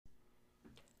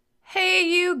Hey,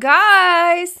 you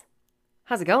guys!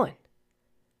 How's it going?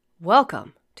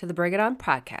 Welcome to the Bring It On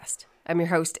podcast. I'm your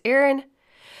host, Erin.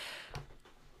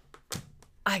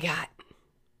 I got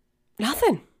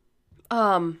nothing.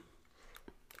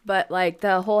 But like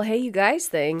the whole hey, you guys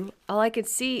thing, all I could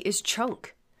see is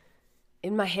chunk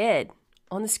in my head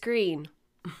on the screen.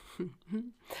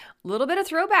 A little bit of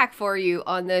throwback for you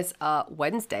on this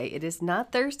Wednesday. It is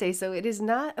not Thursday, so it is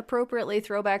not appropriately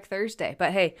Throwback Thursday.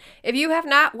 But hey, if you have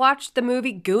not watched the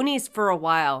movie Goonies for a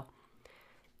while,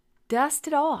 dust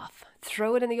it off.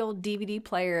 Throw it in the old DVD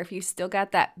player if you still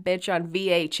got that bitch on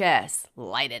VHS.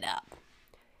 Light it up.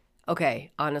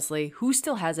 Okay, honestly, who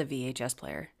still has a VHS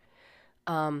player?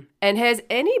 And has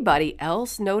anybody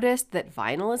else noticed that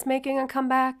vinyl is making a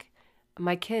comeback?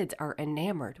 My kids are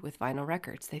enamored with vinyl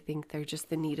records. They think they're just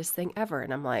the neatest thing ever.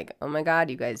 And I'm like, oh my God,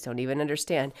 you guys don't even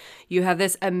understand. You have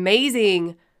this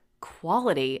amazing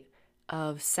quality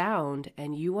of sound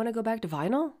and you want to go back to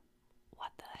vinyl?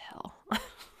 What the hell?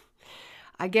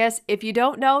 I guess if you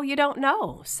don't know, you don't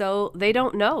know. So they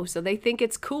don't know. So they think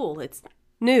it's cool. It's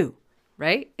new,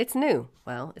 right? It's new.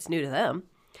 Well, it's new to them.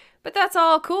 But that's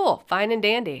all cool. Fine and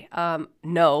dandy.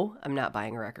 No, I'm not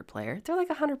buying a record player. They're like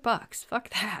 $100. Fuck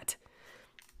that.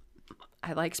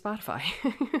 I like Spotify.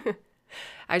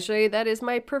 Actually, that is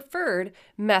my preferred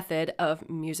method of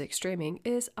music streaming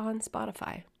is on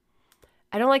Spotify.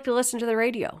 I don't like to listen to the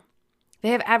radio. They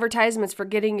have advertisements for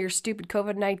getting your stupid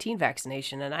COVID-19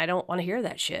 vaccination, and I don't want to hear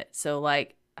that shit. So,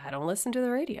 like, I don't listen to the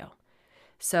radio.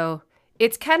 So,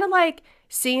 it's kind of like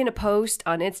seeing a post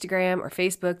on Instagram or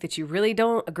Facebook that you really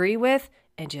don't agree with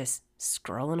and just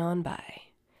scrolling on by.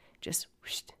 Just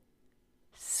whoosh,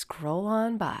 scroll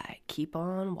on by. Keep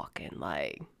on walking.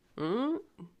 Like,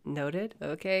 noted.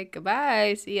 Okay,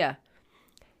 goodbye. See ya.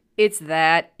 It's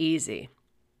that easy.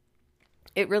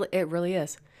 It really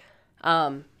is.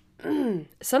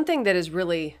 Something that is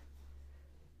really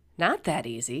not that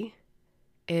easy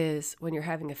is when you're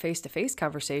having a face-to-face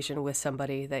conversation with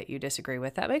somebody that you disagree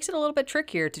with. That makes it a little bit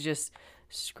trickier to just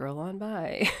scroll on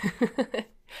by.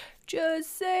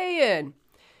 Just saying.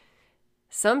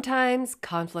 Sometimes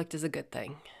conflict is a good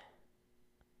thing.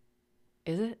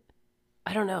 Is it?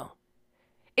 I don't know.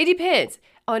 It depends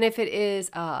on if it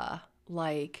is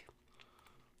like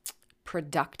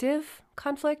productive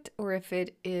conflict or if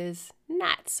it is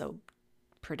not so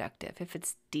productive. If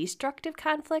it's destructive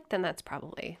conflict, then that's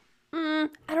probably, I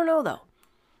don't know though.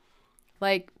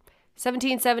 Like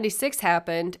 1776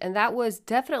 happened and that was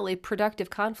definitely productive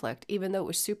conflict, even though it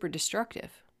was super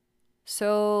destructive.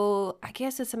 So I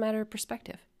guess it's a matter of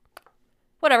perspective.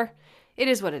 Whatever. It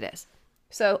is what it is.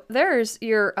 So there's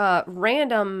your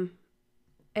random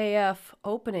AF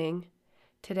opening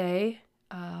today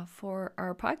for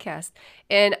our podcast.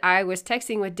 And I was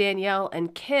texting with Danielle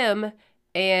and Kim,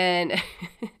 and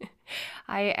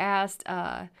I asked,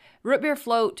 Root Beer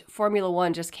Float Formula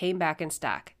One just came back in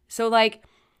stock. So like,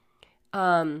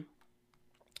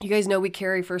 you guys know we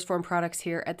carry First Form products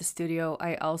here at the studio.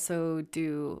 I also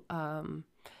do, I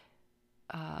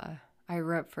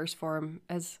rep First Form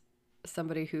as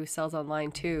somebody who sells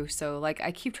online too. So like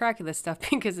I keep track of this stuff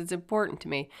because it's important to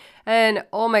me. And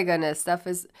oh my goodness, stuff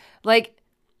is like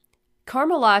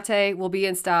caramel latte will be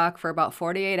in stock for about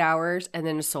 48 hours and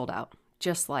then it's sold out.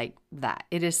 Just like that.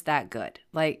 It is that good.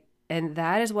 Like, and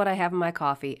that is what I have in my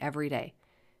coffee every day.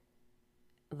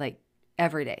 Like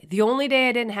every day. The only day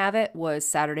I didn't have it was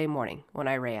Saturday morning when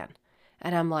I ran.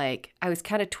 And I'm like, I was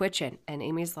kind of twitching and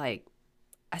Amy's like,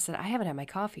 I said, I haven't had my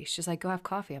coffee. She's like, go have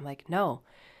coffee. I'm like, no.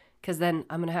 Because then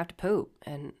I'm going to have to poop.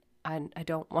 And I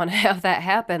don't want to have that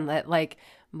happen at like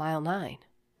mile 9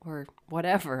 or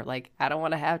whatever. Like, I don't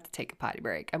want to have to take a potty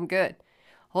break. I'm good.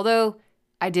 Although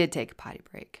I did take a potty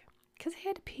break because I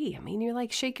had to pee. I mean, you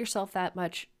like shake yourself that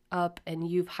much up and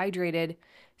you've hydrated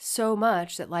so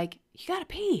much that like you got to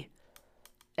pee.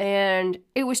 And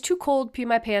it was too cold to pee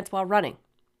my pants while running.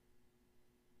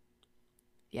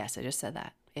 Yes, I just said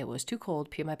that. It was too cold to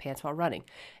pee my pants while running.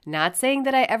 Not saying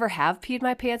that I ever have peed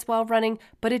my pants while running,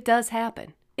 but it does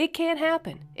happen. It can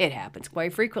happen. It happens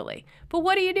quite frequently. But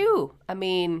what do you do? I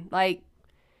mean, like,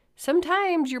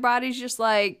 sometimes your body's just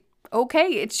like, okay,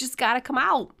 it's just got to come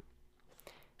out.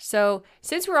 So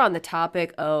since we're on the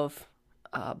topic of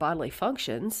bodily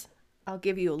functions, I'll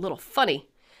give you a little funny.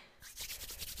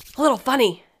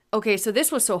 Okay, so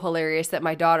this was so hilarious that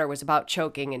my daughter was about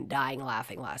choking and dying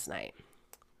laughing last night.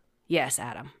 Yes,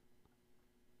 Adam.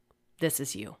 This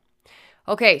is you.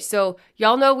 Okay, so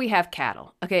y'all know we have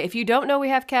cattle. Okay, if you don't know we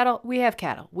have cattle, we have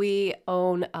cattle. We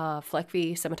own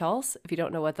Fleckvieh Simmentals. If you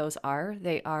don't know what those are,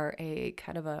 they are a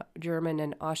kind of a German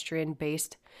and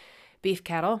Austrian-based beef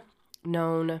cattle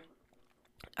known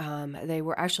They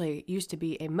were actually used to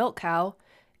be a milk cow,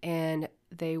 and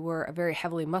they were a very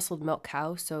heavily muscled milk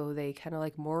cow. So they kind of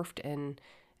like morphed, and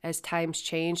as times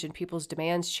changed and people's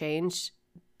demands changed,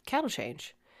 cattle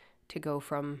change to go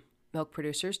from milk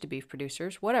producers to beef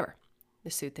producers, whatever, to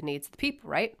suit the needs of the people,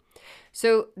 right?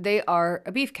 So they are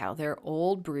a beef cow. They're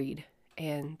old breed,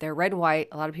 and they're red and white.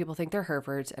 A lot of people think they're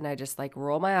Herefords, and I just like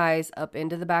roll my eyes up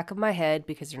into the back of my head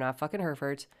because they're not fucking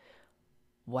Herefords.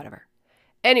 Whatever.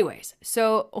 Anyways,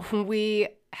 so we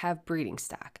have breeding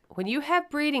stock. When you have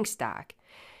breeding stock,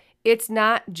 it's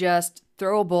not just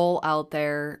throw a bull out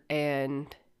there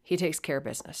and he takes care of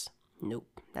business. Nope,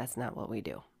 that's not what we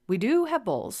do. We do have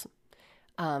bulls,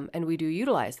 and we do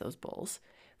utilize those bulls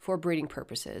for breeding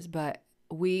purposes, but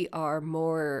we are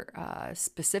more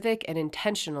specific and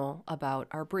intentional about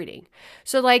our breeding.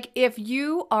 So like if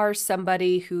you are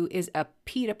somebody who is a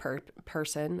PETA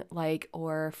person, like,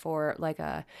 or for like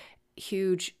a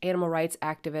huge animal rights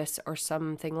activist or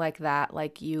something like that,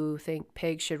 like you think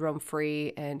pigs should roam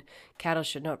free and cattle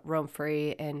should not roam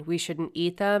free and we shouldn't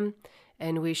eat them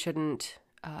and we shouldn't,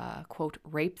 quote,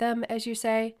 rape them, as you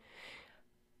say,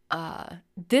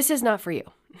 this is not for you.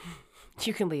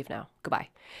 You can leave now. Goodbye.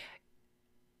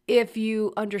 If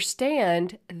you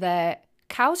understand that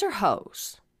cows are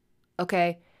hoes,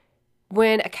 okay,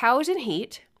 when a cow is in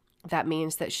heat, that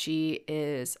means that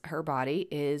her body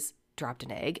is dropped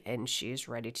an egg and she's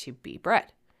ready to be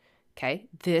bred. Okay,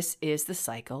 this is the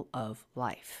cycle of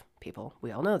life, people.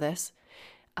 We all know this.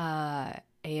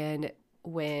 And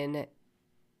when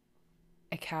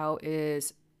a cow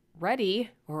is ready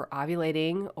or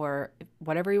ovulating or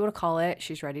whatever you want to call it,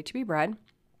 she's ready to be bred,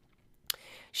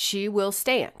 she will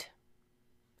stand.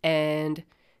 And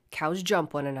cows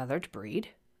jump one another to breed.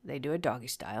 They do it doggy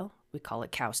style. We call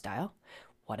it cow style.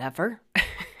 Whatever.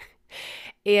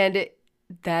 And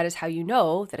that is how you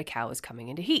know that a cow is coming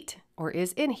into heat or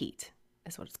is in heat.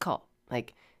 That's what it's called.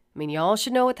 Like, I mean, y'all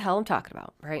should know what the hell I'm talking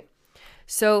about, right?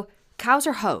 So cows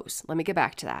are hoes. Let me get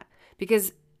back to that.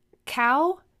 Because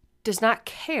cow does not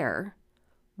care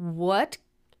what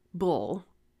bull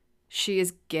she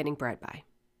is getting bred by.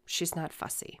 She's not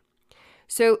fussy.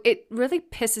 So it really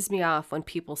pisses me off when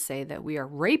people say that we are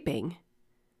raping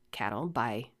cattle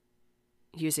by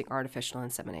using artificial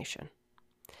insemination.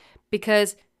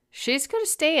 Because she's going to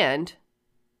stand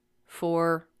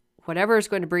for whatever is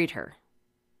going to breed her.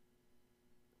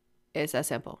 It's that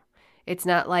simple. It's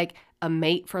not like a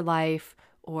mate for life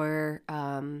or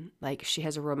like she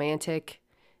has a romantic,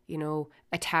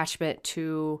 attachment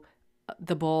to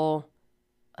the bull.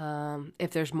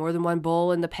 If there's more than one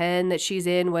bull in the pen that she's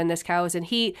in when this cow is in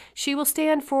heat, she will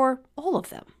stand for all of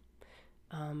them.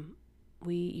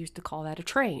 We used to call that a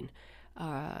train.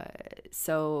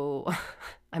 So,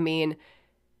 I mean,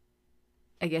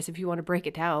 I guess if you want to break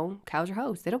it down, cows are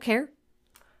hoes. They don't care.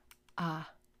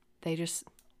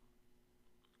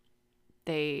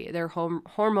 Their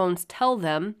hormones tell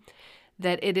them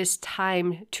that it is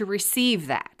time to receive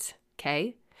that.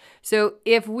 Okay. So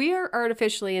if we are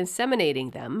artificially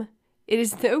inseminating them, it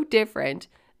is no different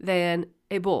than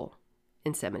a bull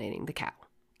inseminating the cow.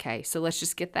 Okay. So let's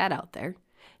just get that out there.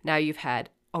 Now you've had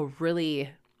a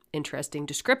really interesting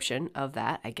description of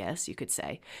that, I guess you could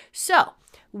say. So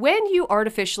when you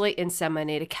artificially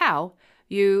inseminate a cow,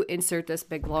 you insert this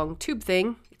big long tube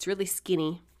thing. It's really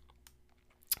skinny,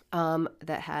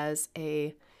 that has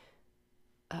a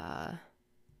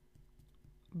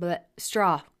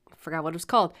straw. Forgot what it was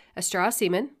called. A straw of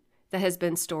semen that has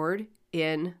been stored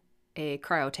in a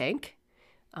cryo tank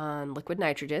on liquid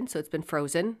nitrogen. So it's been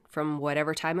frozen from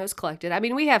whatever time it was collected. I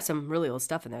mean, we have some really old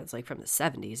stuff in there. It's like from the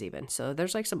 70s even. So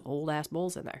there's like some old ass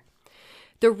bulls in there.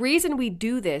 The reason we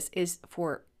do this is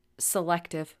for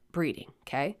selective breeding,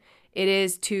 okay? It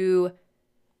is to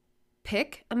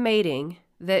pick a mating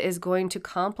that is going to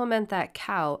complement that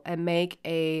cow and make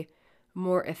a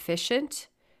more efficient,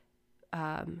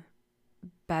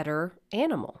 better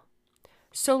animal.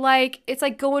 So like, it's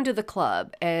like going to the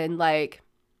club and like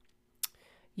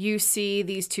you see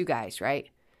these two guys, right?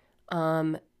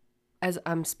 As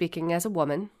I'm speaking as a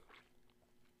woman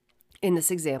in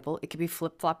this example, it could be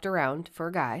flip-flopped around for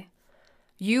a guy.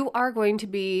 You are going to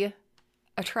be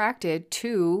attracted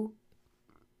to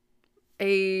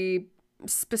a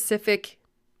specific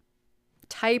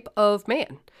type of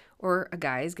man, or a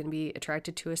guy is going to be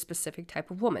attracted to a specific type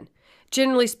of woman.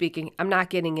 Generally speaking, I'm not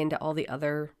getting into all the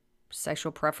other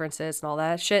sexual preferences and all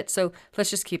that shit, so let's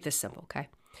just keep this simple, okay?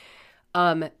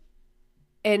 And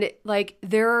like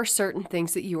there are certain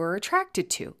things that you are attracted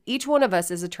to. Each one of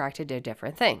us is attracted to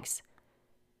different things.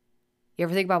 You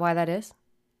ever think about why that is?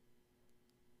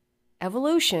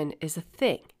 Evolution is a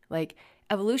thing. Like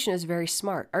evolution is very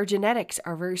smart. Our genetics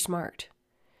are very smart.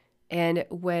 And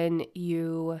when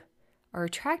you are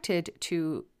attracted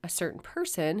to a certain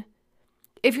person,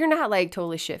 if you're not like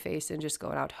totally shit-faced and just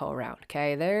going out to hoe around,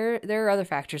 okay, there are other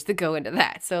factors that go into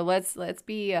that. So let's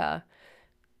be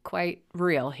quite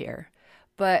real here.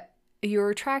 But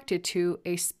you're attracted to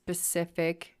a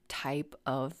specific type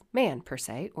of man per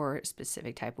se, or a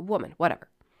specific type of woman, whatever.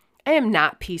 I am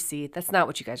not PC. That's not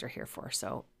what you guys are here for.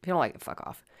 So if you don't like it, fuck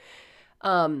off.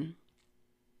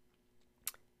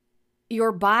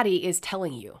 Your body is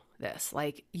telling you this,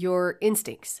 like your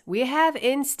instincts. We have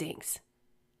instincts.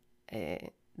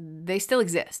 They still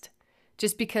exist.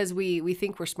 Just because we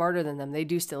think we're smarter than them, they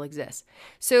do still exist.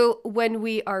 So when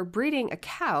we are breeding a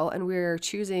cow and we're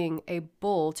choosing a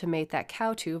bull to mate that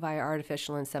cow to via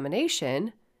artificial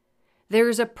insemination,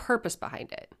 there's a purpose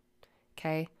behind it.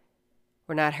 Okay?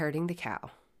 We're not hurting the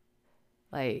cow.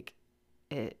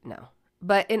 No.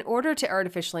 But in order to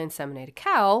artificially inseminate a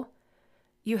cow,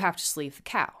 you have to sleeve the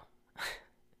cow.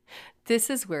 This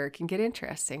is where it can get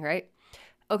interesting, right?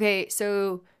 Okay,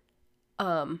 so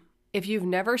if you've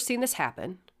never seen this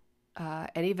happen,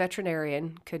 any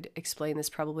veterinarian could explain this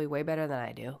probably way better than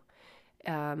I do.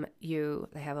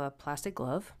 They have a plastic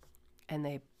glove and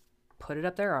they put it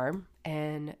up their arm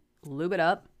and lube it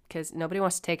up because nobody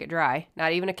wants to take it dry.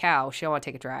 Not even a cow. She don't want to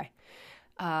take it dry.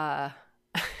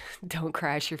 Don't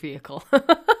crash your vehicle.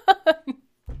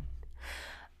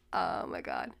 Oh my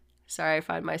God. Sorry, I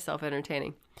find myself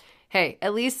entertaining. Hey,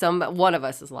 at least one of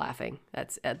us is laughing.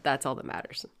 That's all that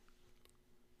matters.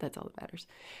 That's all that matters.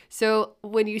 So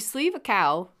when you sleeve a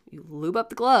cow, you lube up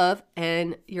the glove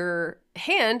and your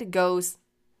hand goes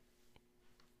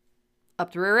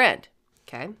up the rear end.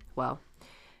 Okay. Well,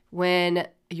 when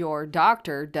your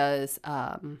doctor does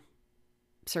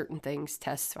certain things,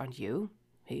 tests on you,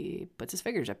 he puts his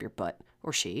fingers up your butt,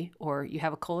 or she, or you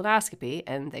have a colonoscopy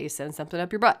and they send something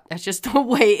up your butt. That's just the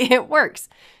way it works.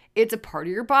 It's a part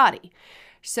of your body.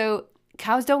 So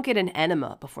cows don't get an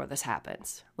enema before this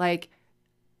happens. Like,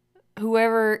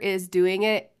 whoever is doing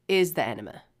it is the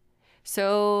enema.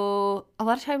 So a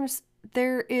lot of times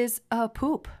there is a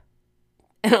poop.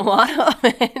 And a lot of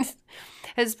it,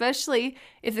 especially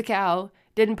if the cow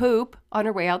didn't poop on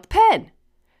her way out the pen.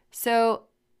 So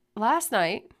last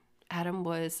night, Adam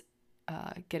was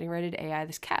getting ready to AI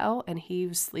this cow, and he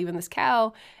was sleeving this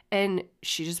cow, and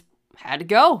she just had to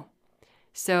go.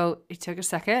 So he took a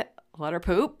second, let her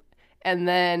poop, and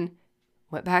then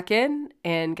went back in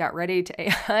and got ready to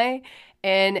AI.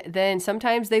 And then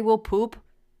sometimes they will poop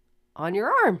on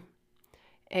your arm.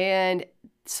 And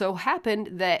so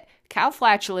happened that cow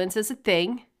flatulence is a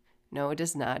thing. No, it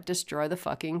does not destroy the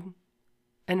fucking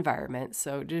environment.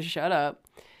 So just shut up.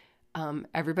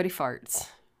 Everybody farts.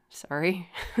 Sorry.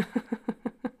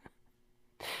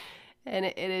 And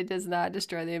it does not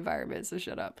destroy the environment. So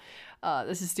shut up.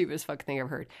 This is the stupidest fucking thing I've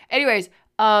heard. Anyways,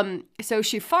 so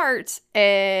she farts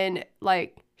and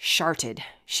like sharted.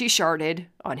 She sharted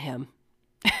on him.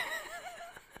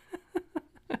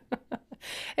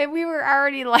 And we were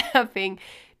already laughing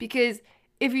because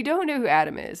if you don't know who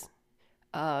Adam is,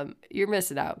 you're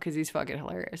missing out because he's fucking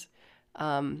hilarious.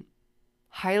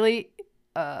 Highly,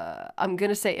 I'm going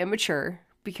to say immature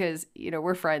because, you know,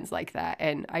 we're friends like that.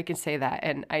 And I can say that.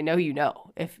 And I know you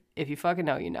know. If you fucking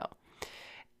know, you know.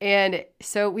 And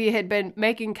so we had been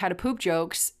making kind of poop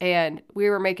jokes and we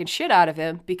were making shit out of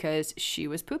him because she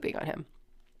was pooping on him.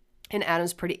 And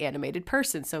Adam's a pretty animated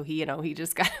person. So he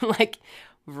just kind of like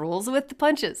rolls with the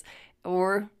punches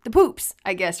or the poops,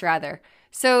 I guess, rather.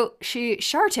 So she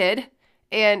sharted.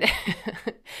 And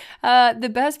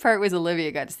the best part was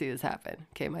Olivia got to see this happen.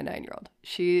 Okay, my 9-year-old.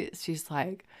 She's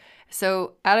like,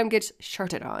 so Adam gets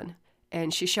sharted on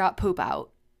and she shot poop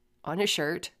out on his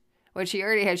shirt when she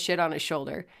already had shit on his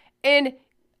shoulder and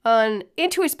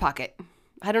into his pocket.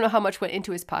 I don't know how much went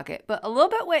into his pocket, but a little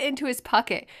bit went into his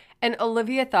pocket. And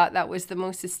Olivia thought that was the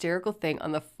most hysterical thing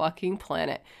on the fucking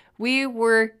planet. We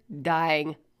were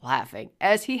dying laughing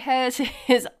as he has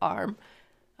his arm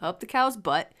up the cow's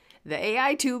butt. The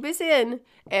AI tube is in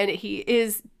and he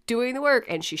is doing the work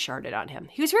and she sharted on him.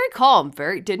 He was very calm,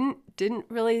 didn't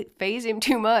really faze him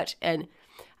too much. And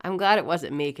I'm glad it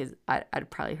wasn't me because I'd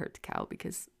probably hurt the cow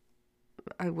because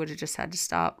I would have just had to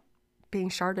stop being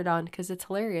sharted on because it's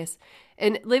hilarious.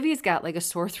 And Livy's got like a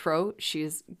sore throat.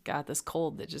 She's got this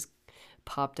cold that just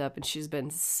popped up and she's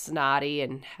been snotty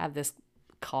and had this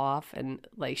cough and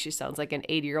like she sounds like an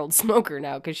 80-year-old smoker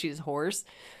now because she's hoarse.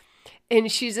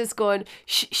 And she's just going,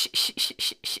 shh, shh, shh, shh,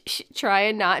 shh, shh, shh,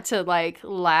 trying not to like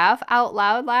laugh out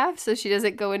loud so she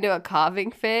doesn't go into a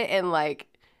coughing fit and like,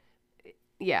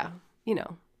 yeah, you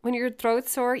know, when your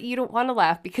throat's sore, you don't want to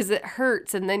laugh because it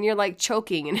hurts and then you're like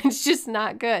choking and it's just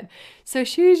not good. So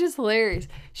she was just hilarious.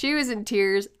 She was in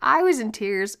tears. I was in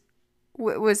tears.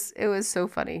 It was so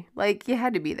funny. Like, you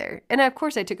had to be there. And of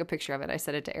course I took a picture of it. I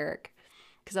sent it to Eric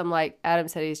because I'm like, Adam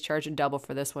said he's charging double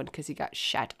for this one because he got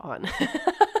shat on.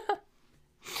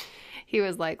 He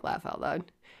was like, laugh out loud.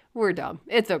 We're dumb.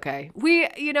 It's okay.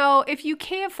 If you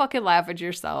can't fucking laugh at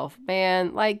yourself,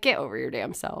 man, like, get over your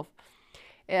damn self.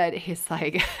 And he's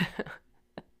like,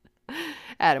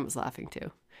 Adam was laughing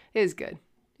too. It was good.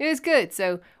 It was good.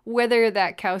 So whether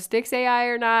that cow sticks AI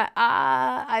or not,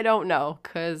 I don't know.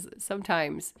 Because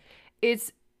sometimes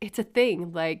it's a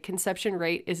thing. Like, conception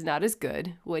rate is not as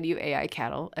good when you AI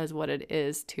cattle as what it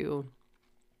is to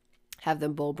have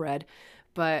them bull bred.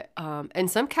 But,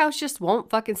 and some cows just won't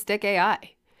fucking stick AI.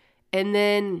 And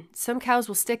then some cows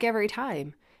will stick every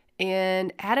time.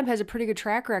 And Adam has a pretty good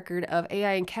track record of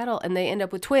AI and cattle, and they end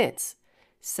up with twins.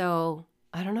 So,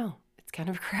 I don't know. It's kind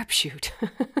of a crapshoot.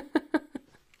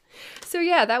 So,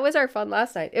 yeah, that was our fun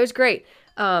last night. It was great.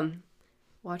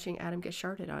 Watching Adam get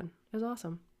sharted on. It was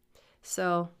awesome.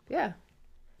 So, yeah.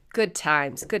 Good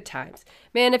times. Good times.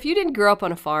 Man, if you didn't grow up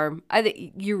on a farm, I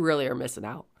think you really are missing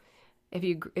out.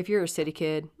 If you're a city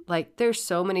kid, like, there's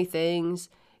so many things.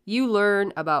 You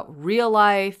learn about real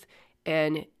life,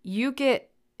 and you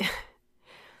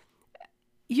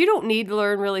don't need to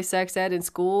learn really sex ed in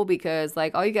school because,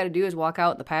 like, all you got to do is walk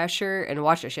out in the pasture and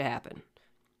watch that shit happen.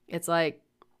 It's like,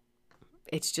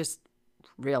 it's just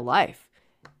real life.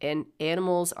 And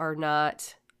animals are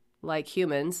not like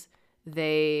humans.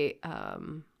 They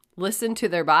listen to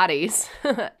their bodies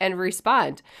and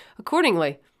respond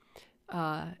accordingly.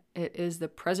 It is the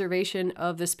preservation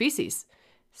of the species.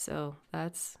 So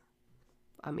that's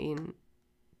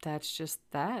just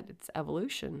that. It's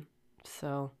evolution.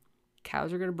 So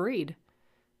cows are going to breed.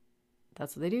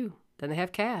 That's what they do. Then they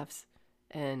have calves.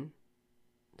 And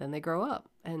then they grow up.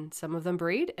 And some of them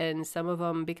breed. And some of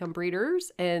them become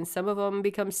breeders. And some of them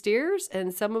become steers.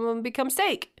 And some of them become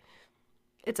steak.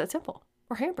 It's that simple.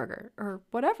 Or hamburger. Or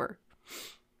whatever.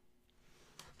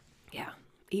 Yeah.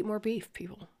 Eat more beef,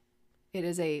 people. It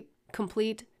is a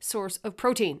complete source of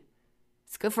protein.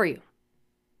 It's good for you.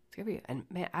 It's good for you. And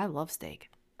man, I love steak.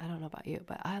 I don't know about you,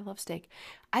 but I love steak.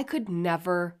 I could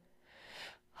never,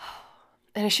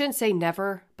 and I shouldn't say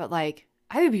never, but like,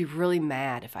 I would be really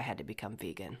mad if I had to become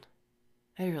vegan.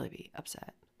 I'd really be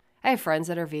upset. I have friends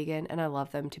that are vegan and I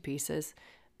love them to pieces,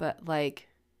 but like,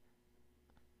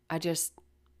 I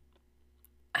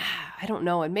don't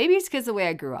know. And maybe it's because of the way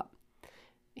I grew up.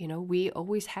 We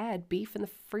always had beef in the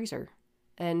freezer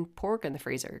and pork in the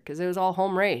freezer because it was all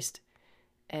home raised.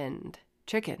 And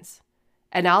chickens.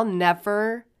 And I'll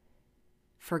never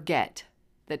forget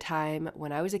the time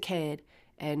when I was a kid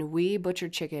and we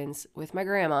butchered chickens with my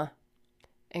grandma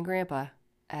and grandpa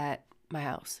at my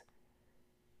house.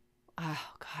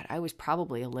 Oh, God, I was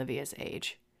probably Olivia's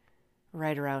age,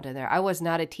 right around in there. I was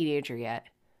not a teenager yet.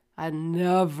 I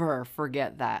never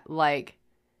forget that. Like,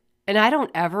 and I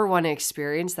don't ever want to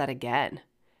experience that again.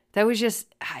 That was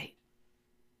just,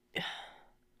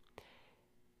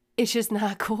 it's just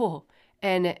not cool.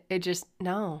 And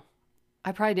no.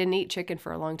 I probably didn't eat chicken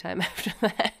for a long time after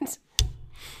that.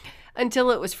 Until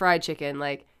it was fried chicken.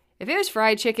 Like, if it was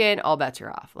fried chicken, all bets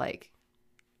are off. Like,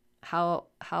 how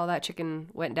that chicken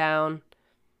went down,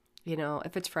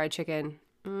 if it's fried chicken,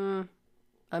 I'm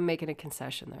making a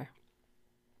concession there.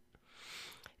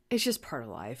 It's just part of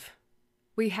life.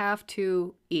 We have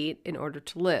to eat in order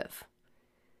to live.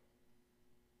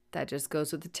 That just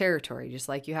goes with the territory, just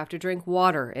like you have to drink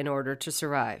water in order to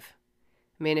survive.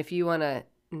 I mean, if you want to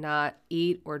not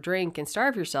eat or drink and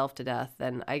starve yourself to death,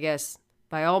 then I guess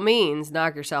by all means,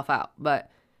 knock yourself out.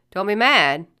 But don't be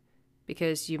mad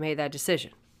because you made that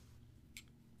decision.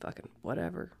 Fucking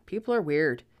whatever. People are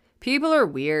weird. People are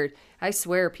weird. I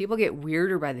swear, people get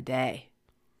weirder by the day.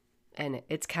 And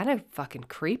it's kind of fucking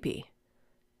creepy.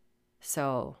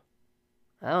 So,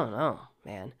 I don't know,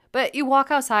 man. But you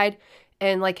walk outside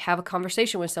and like have a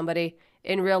conversation with somebody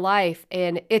in real life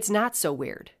and it's not so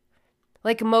weird.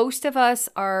 Like, most of us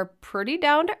are pretty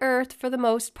down to earth for the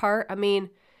most part. I mean,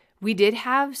 we did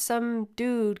have some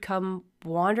dude come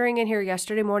wandering in here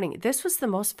yesterday morning. This was the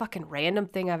most fucking random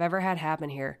thing I've ever had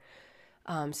happen here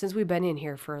since we've been in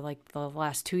here for like the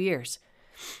last 2 years.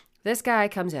 This guy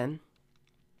comes in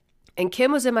and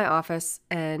Kim was in my office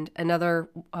and another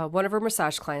one of her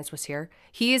massage clients was here.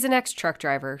 He is an ex-truck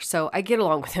driver, so I get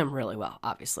along with him really well,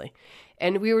 obviously.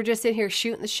 And we were just in here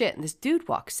shooting the shit and this dude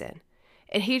walks in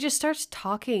and he just starts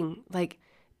talking like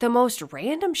the most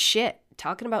random shit,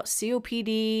 talking about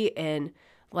COPD and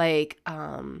like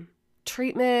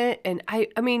treatment. And I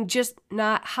mean, just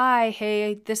not, hi,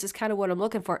 hey, this is kind of what I'm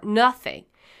looking for. Nothing.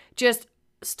 Just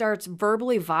starts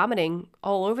verbally vomiting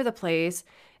all over the place.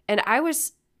 And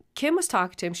Kim was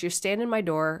talking to him. She was standing in my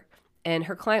door and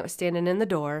her client was standing in the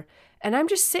door. And I'm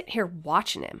just sitting here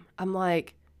watching him. I'm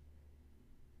like,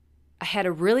 I had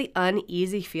a really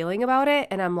uneasy feeling about it.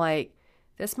 And I'm like,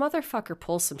 this motherfucker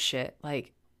pulls some shit.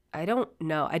 Like, I don't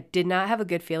know. I did not have a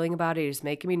good feeling about it. It was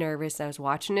making me nervous. I was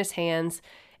watching his hands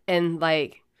and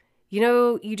like,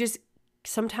 you just,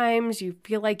 sometimes you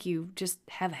feel like you just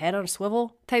have a head on a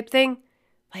swivel type thing.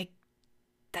 Like,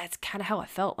 that's kind of how I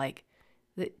felt. Like,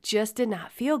 it just did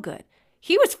not feel good.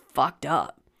 He was fucked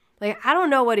up. Like, I don't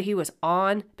know what he was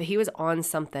on, but he was on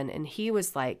something and he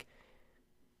was like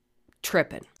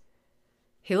tripping.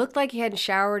 He looked like he hadn't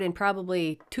showered in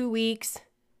probably 2 weeks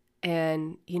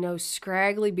and,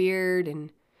 scraggly beard.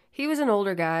 And he was an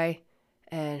older guy.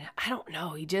 And I don't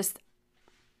know.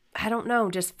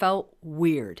 Just felt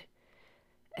weird.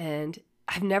 And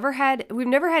we've never had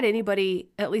anybody,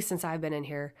 at least since I've been in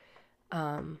here,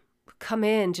 come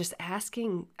in just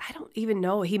asking. I don't even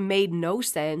know. He made no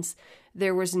sense.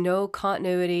 There was no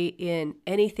continuity in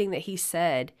anything that he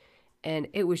said. And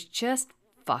it was just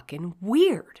fucking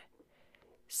weird.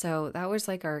 So that was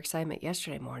like our excitement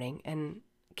yesterday morning. And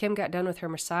Kim got done with her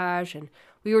massage and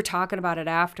we were talking about it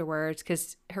afterwards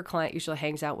because her client usually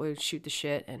hangs out with shoot the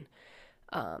shit. And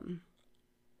I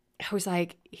was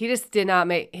like, he just did not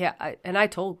make, and I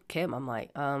told Kim, I'm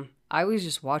like, I was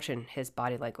just watching his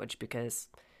body language because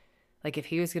like if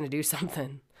he was going to do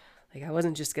something, like I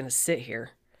wasn't just going to sit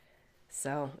here.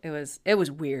 So it was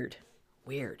weird.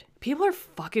 People are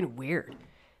fucking weird.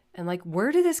 And like,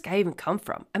 where did this guy even come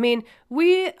from? I mean,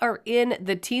 we are in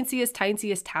the teensiest,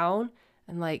 tiniest town.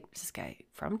 And like, is this guy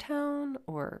from town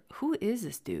or who is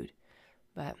this dude?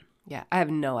 But yeah, I have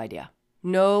no idea.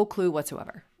 No clue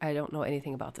whatsoever. I don't know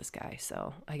anything about this guy.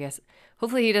 So I guess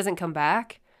hopefully he doesn't come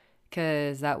back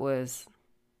because that was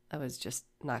just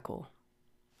not cool.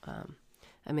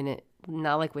 I mean,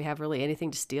 not like we have really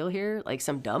anything to steal here, like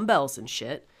some dumbbells and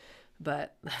shit,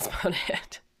 but that's about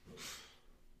it.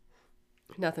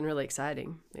 Nothing really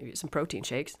exciting. Maybe some protein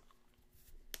shakes.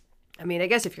 I mean, I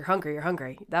guess if you're hungry, you're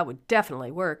hungry. That would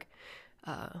definitely work.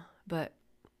 But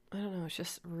I don't know. It's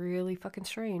just really fucking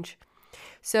strange.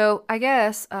 So I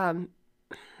guess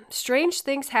strange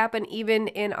things happen even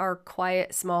in our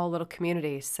quiet, small little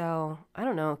communities. So I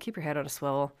don't know. Keep your head on a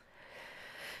swivel.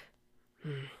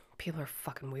 People are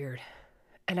fucking weird.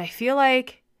 And I feel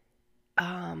like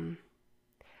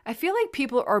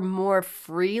people are more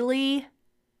freely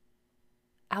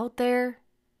out there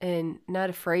and not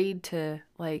afraid to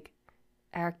like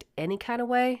act any kind of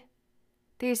way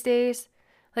these days.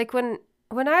 Like when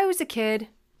I was a kid,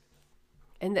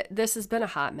 and this has been a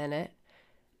hot minute,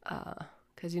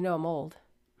 because I'm old.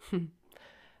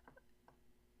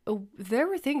 There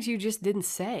were things you just didn't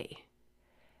say.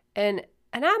 And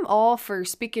I'm all for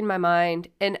speaking my mind,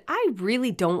 and I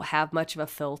really don't have much of a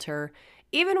filter.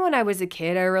 Even when I was a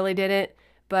kid, I really didn't.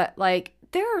 But like,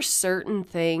 there are certain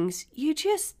things you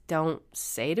just don't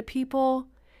say to people.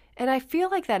 And I feel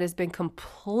like that has been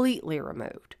completely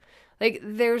removed. Like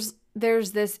there's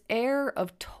this air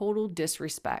of total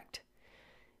disrespect.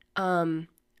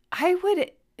 I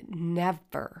would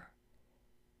never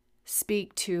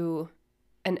speak to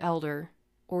an elder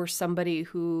or somebody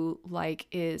who like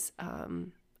is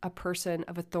a person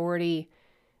of authority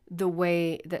the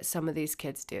way that some of these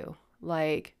kids do.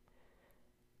 Like,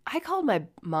 I called my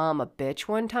mom a bitch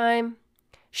one time.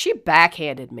 She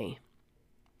backhanded me.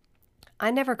 I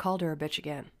never called her a bitch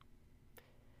again.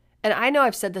 And I know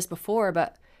I've said this before,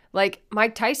 but like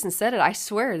Mike Tyson said it, I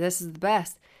swear this is the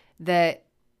best, that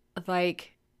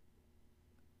like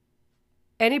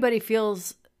anybody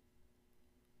feels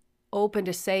open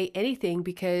to say anything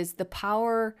because the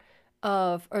power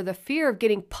of, or the fear of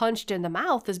getting punched in the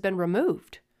mouth has been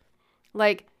removed.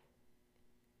 Like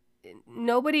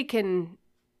nobody can,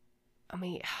 I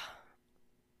mean,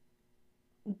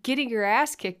 getting your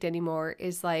ass kicked anymore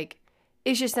is like,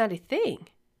 it's just not a thing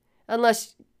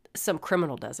unless some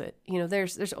criminal does it.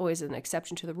 There's always an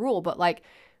exception to the rule, but like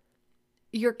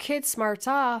your kid smarts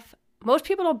off. Most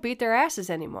people don't beat their asses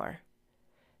anymore.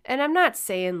 And I'm not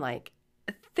saying like,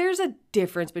 there's a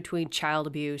difference between child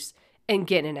abuse and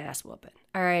getting an ass whooping.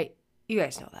 All right. You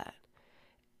guys know that.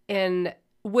 And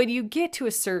when you get to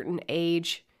a certain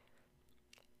age,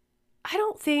 I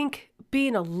don't think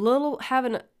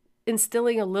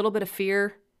instilling a little bit of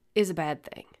fear is a bad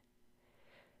thing.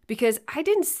 Because I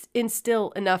didn't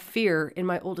instill enough fear in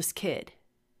my oldest kid.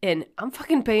 And I'm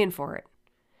fucking paying for it.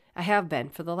 I have been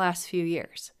for the last few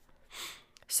years.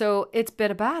 So it's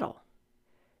been a battle.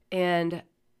 And,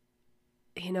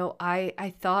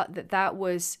 I thought that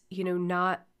was,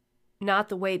 not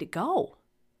the way to go.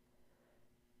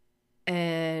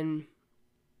 And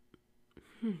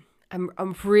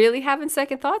I'm really having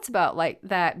second thoughts about like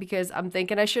that, because I'm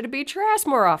thinking I should have beat your ass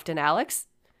more often, Alex.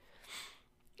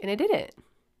 And I didn't.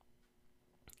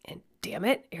 And damn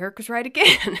it, Eric was right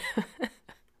again.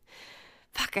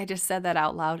 Fuck, I just said that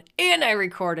out loud and I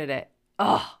recorded it.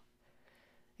 Oh,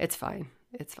 it's fine.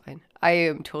 It's fine. I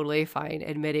am totally fine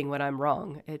admitting when I'm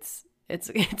wrong. It's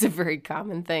a very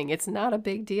common thing. It's not a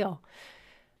big deal.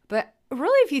 But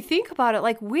really, if you think about it,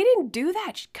 like, we didn't do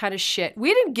that kind of shit.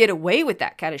 We didn't get away with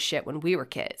that kind of shit when we were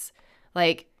kids.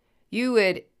 Like, you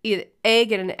would either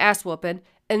get an ass whooping,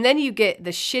 and then you get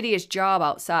the shittiest job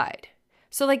outside.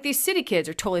 So, like, these city kids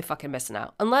are totally fucking missing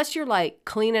out. Unless you're, like,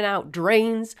 cleaning out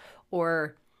drains,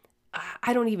 or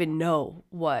I don't even know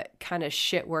what kind of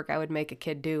shit work I would make a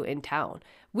kid do in town.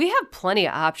 We have plenty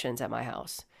of options at my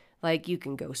house. Like, you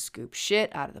can go scoop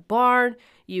shit out of the barn.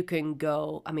 You can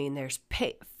go, there's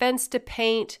fence to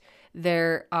paint.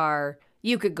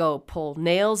 You could go pull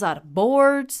nails out of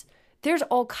boards. There's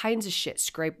all kinds of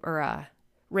shit.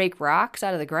 Rake rocks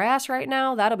out of the grass right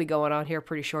now. That'll be going on here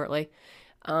pretty shortly.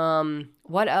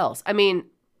 What else? An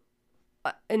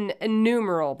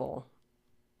innumerable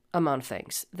amount of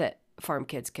things that farm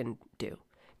kids can do.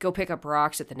 Go pick up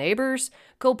rocks at the neighbors.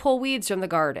 Go pull weeds from the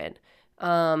garden.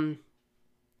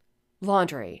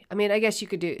 Laundry. I guess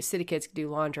city kids could do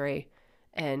laundry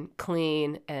and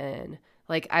clean, and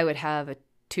like I would have a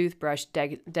toothbrush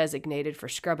designated for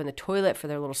scrubbing the toilet for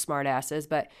their little smart asses.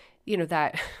 But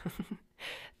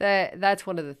that's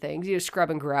one of the things,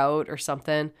 scrub and grout or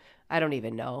something. I don't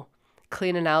even know.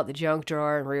 Cleaning out the junk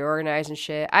drawer and reorganizing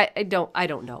shit. I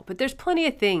don't know. But there's plenty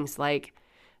of things like,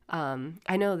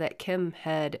 I know that Kim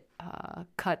had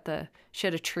she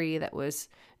had a tree that was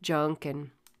junk,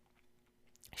 and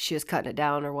she was cutting it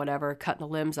down or whatever, cutting the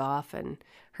limbs off, and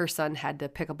her son had to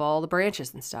pick up all the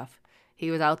branches and stuff. He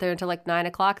was out there until like 9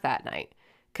 o'clock that night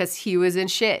because he was in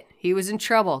shit. He was in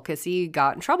trouble because he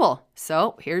got in trouble.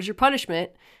 So here's your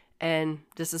punishment, and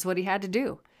this is what he had to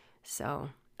do. So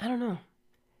I don't know.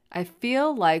 I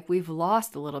feel like we've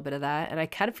lost a little bit of that, and I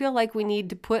kind of feel like we need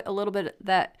to put a little bit of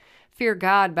that fear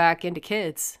God back into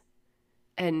kids,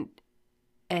 and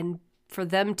for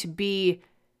them to be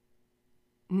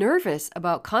nervous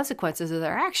about consequences of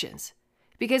their actions.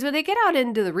 Because when they get out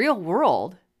into the real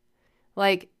world,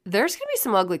 like, there's going to be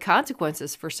some ugly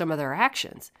consequences for some of their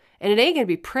actions, and it ain't going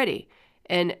to be pretty,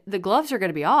 and the gloves are going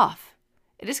to be off.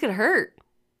 It's going to hurt.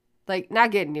 Like,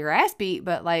 not getting your ass beat,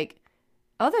 but like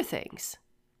other things.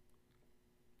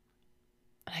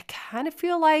 I kind of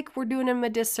feel like we're doing them a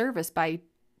disservice by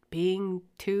being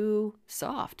too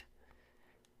soft.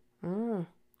 I'm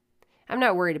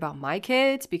not worried about my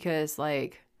kids because,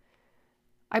 like,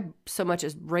 I so much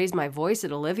as raised my voice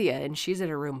at Olivia and she's in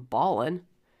her room bawling.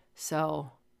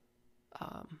 So,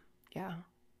 yeah.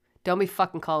 Don't be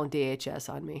fucking calling DHS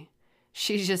on me.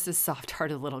 She's just a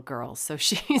soft-hearted little girl, so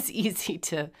she is easy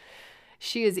to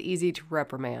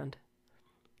reprimand.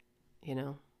 I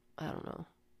don't know.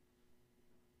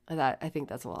 I think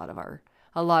that's a lot of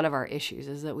our issues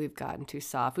is that we've gotten too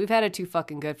soft. We've had it too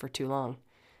fucking good for too long,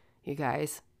 you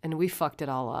guys. And we fucked it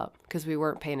all up because we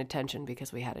weren't paying attention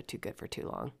because we had it too good for too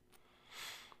long.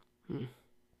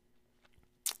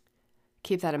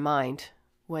 Keep that in mind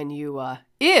when you, I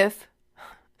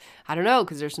don't know,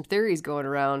 because there's some theories going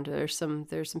around. There's some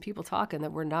people talking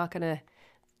that we're not going to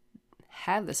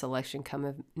have this election come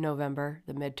in November,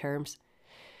 the midterms.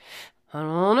 I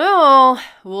don't know.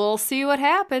 We'll see what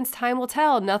happens. Time will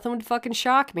tell. Nothing would fucking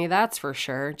shock me, that's for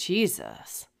sure.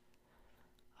 Jesus.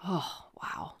 Oh,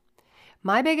 wow.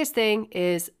 My biggest thing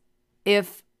is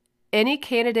if any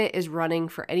candidate is running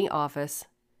for any office,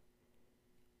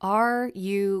 are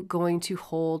you going to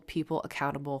hold people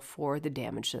accountable for the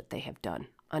damage that they have done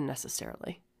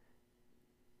unnecessarily?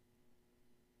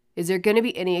 Is there going to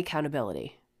be any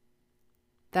accountability?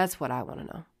 That's what I want to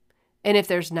know. And if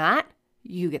there's not,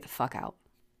 you get the fuck out.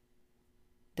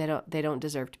 They don't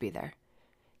deserve to be there.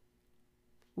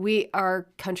 Our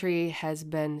country has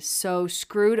been so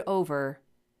screwed over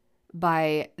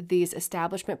by these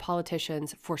establishment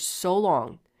politicians for so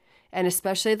long, and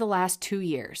especially the last 2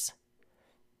 years.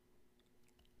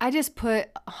 I just put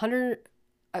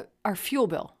our fuel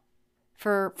bill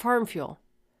for farm fuel,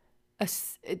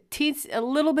 a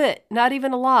little bit, not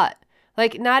even a lot.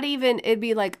 Like, not even, it'd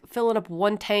be like filling up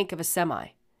one tank of a semi.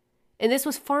 And this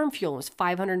was farm fuel. It was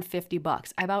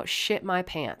 $550. I about shit my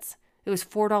pants. It was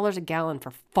 $4 a gallon for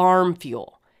farm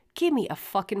fuel. Give me a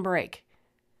fucking break.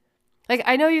 Like,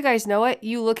 I know you guys know it.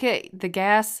 You look at the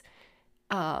gas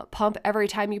pump every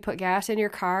time you put gas in your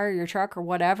car or your truck or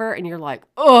whatever, and you're like,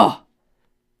 ugh.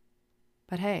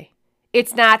 But hey,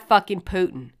 it's not fucking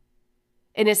Putin.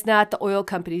 And it's not the oil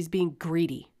companies being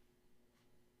greedy.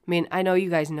 I mean, I know you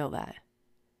guys know that.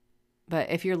 But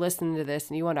if you're listening to this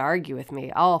and you want to argue with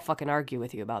me, I'll fucking argue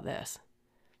with you about this.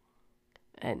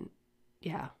 And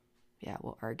yeah,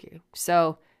 we'll argue.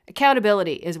 So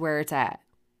accountability is where it's at.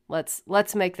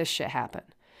 Let's make this shit happen.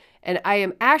 And I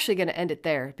am actually going to end it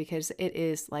there because it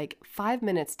is like 5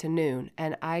 minutes to noon.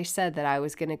 And I said that I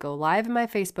was going to go live in my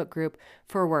Facebook group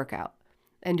for a workout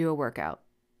and do a workout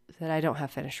that I don't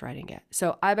have finished writing yet.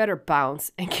 So I better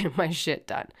bounce and get my shit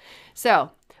done.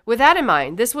 So with that in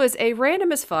mind, this was a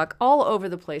random as fuck, all over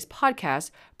the place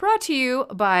podcast brought to you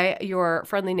by your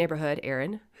friendly neighborhood,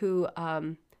 Aaron, who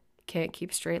can't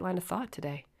keep a straight line of thought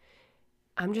today.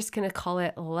 I'm just going to call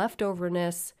it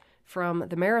leftoverness from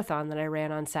the marathon that I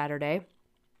ran on Saturday.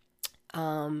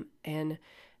 And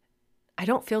I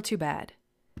don't feel too bad,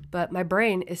 but my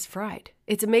brain is fried.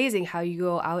 It's amazing how you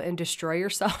go out and destroy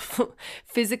yourself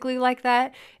physically like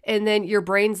that. And then your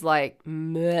brain's like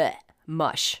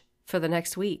mush for the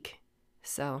next week.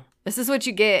 So this is what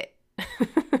you get.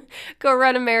 Go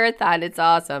run a marathon. It's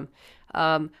awesome.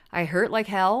 I hurt like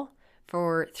hell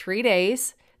for 3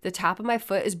 days. The top of my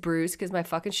foot is bruised because my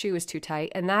fucking shoe is too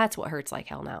tight. And that's what hurts like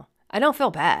hell now. I don't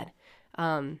feel bad.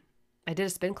 I did a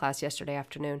spin class yesterday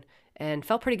afternoon and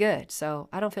felt pretty good. So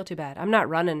I don't feel too bad. I'm not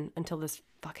running until this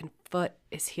fucking foot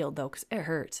is healed though, because it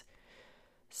hurts.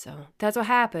 So that's what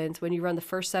happens when you run the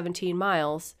first 17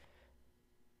 miles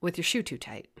with your shoe too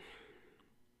tight.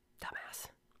 Dumbass.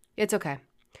 It's okay.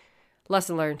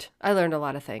 Lesson learned. I learned a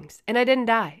lot of things. And I didn't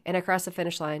die. And I crossed the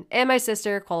finish line. And my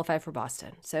sister qualified for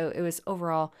Boston. So it was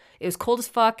overall, it was cold as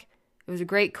fuck. It was a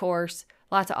great course.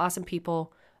 Lots of awesome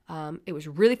people. It was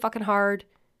really fucking hard,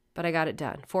 but I got it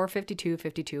done.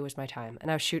 4:52:52 was my time. And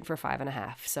I was shooting for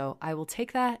 5.5. So I will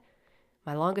take that.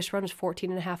 My longest run was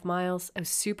 14.5 miles. I was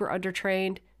super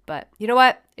undertrained. But you know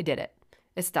what? I did it.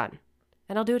 It's done.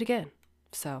 And I'll do it again.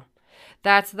 So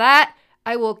that's that.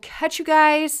 I will catch you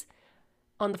guys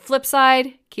on the flip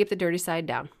side. Keep the dirty side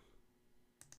down.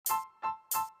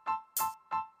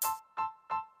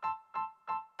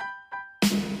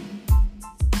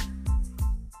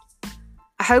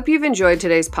 I hope you've enjoyed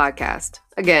today's podcast.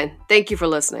 Again, thank you for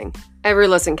listening. Every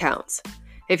listen counts.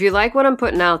 If you like what I'm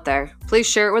putting out there, please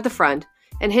share it with a friend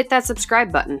and hit that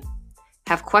subscribe button.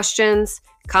 Have questions,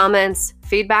 comments,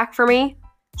 feedback for me?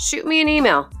 Shoot me an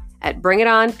email at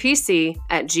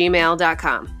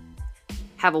bringitonpc@gmail.com.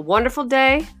 Have a wonderful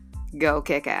day. Go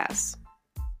kick ass.